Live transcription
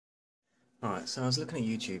Alright, so I was looking at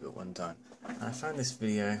YouTube at one time, and I found this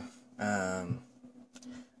video of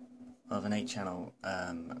an 8-channel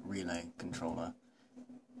relay controller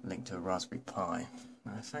linked to a Raspberry Pi.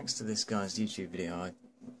 Now, thanks to this guy's YouTube video, I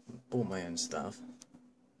bought my own stuff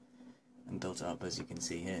and built it up, as you can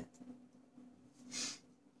see here.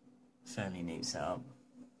 Fairly neat setup.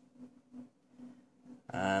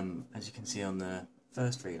 As you can see on the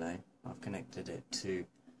first relay, I've connected it to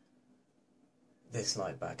this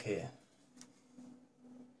light back here.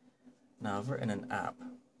 Now, I've written an app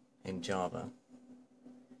in Java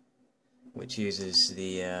which uses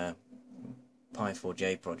the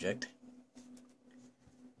Pi4j project,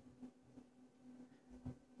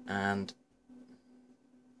 and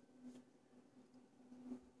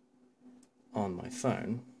on my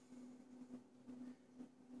phone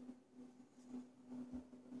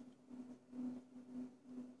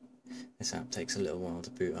this app takes a little while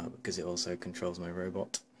to boot up because it also controls my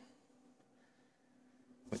robot,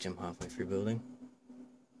 which I'm halfway through building.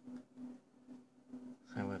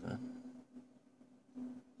 However,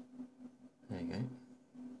 there you go. You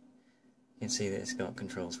can see that it's got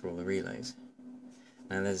controls for all the relays.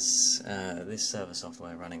 Now there's this server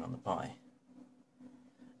software running on the Pi,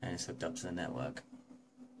 and it's hooked up to the network.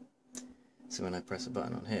 So when I press a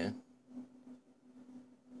button on here,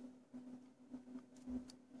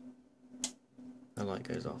 the light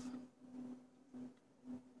goes off.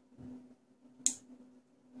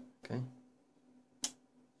 Okay.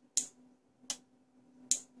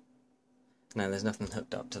 Now there's nothing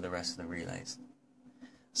hooked up to the rest of the relays,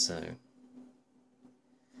 so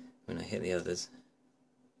when I hit the others,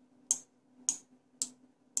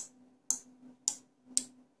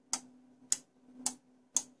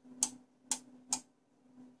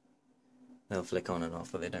 they'll flick on and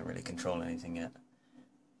off, but they don't really control anything yet.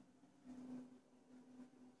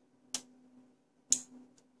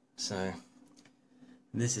 So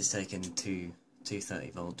this is taken to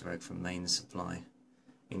 230 volt direct from main supply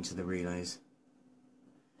into the relays.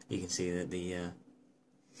 You can see that the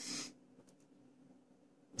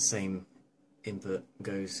same input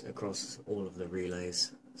goes across all of the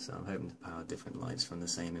relays, so I'm hoping to power different lights from the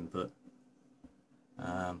same input.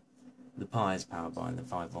 The Pi is powered by the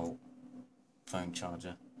 5 volt phone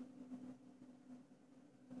charger.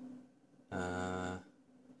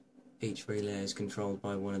 Each relay is controlled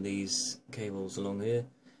by one of these cables along here.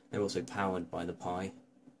 They're also powered by the Pi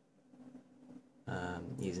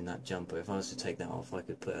using that jumper. If I was to take that off, I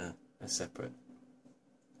could put a separate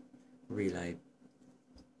relay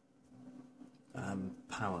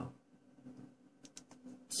power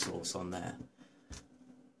source on there.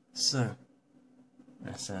 So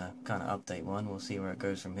that's a kind of update one. We'll see where it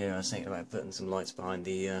goes from here. I was thinking about putting some lights behind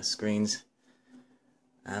the screens,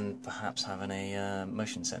 and perhaps having a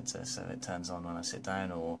motion sensor so it turns on when I sit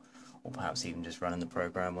down, or perhaps even just running the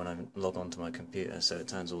program when I log onto my computer so it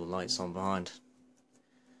turns all the lights on behind.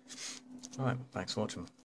 Alright, thanks for watching.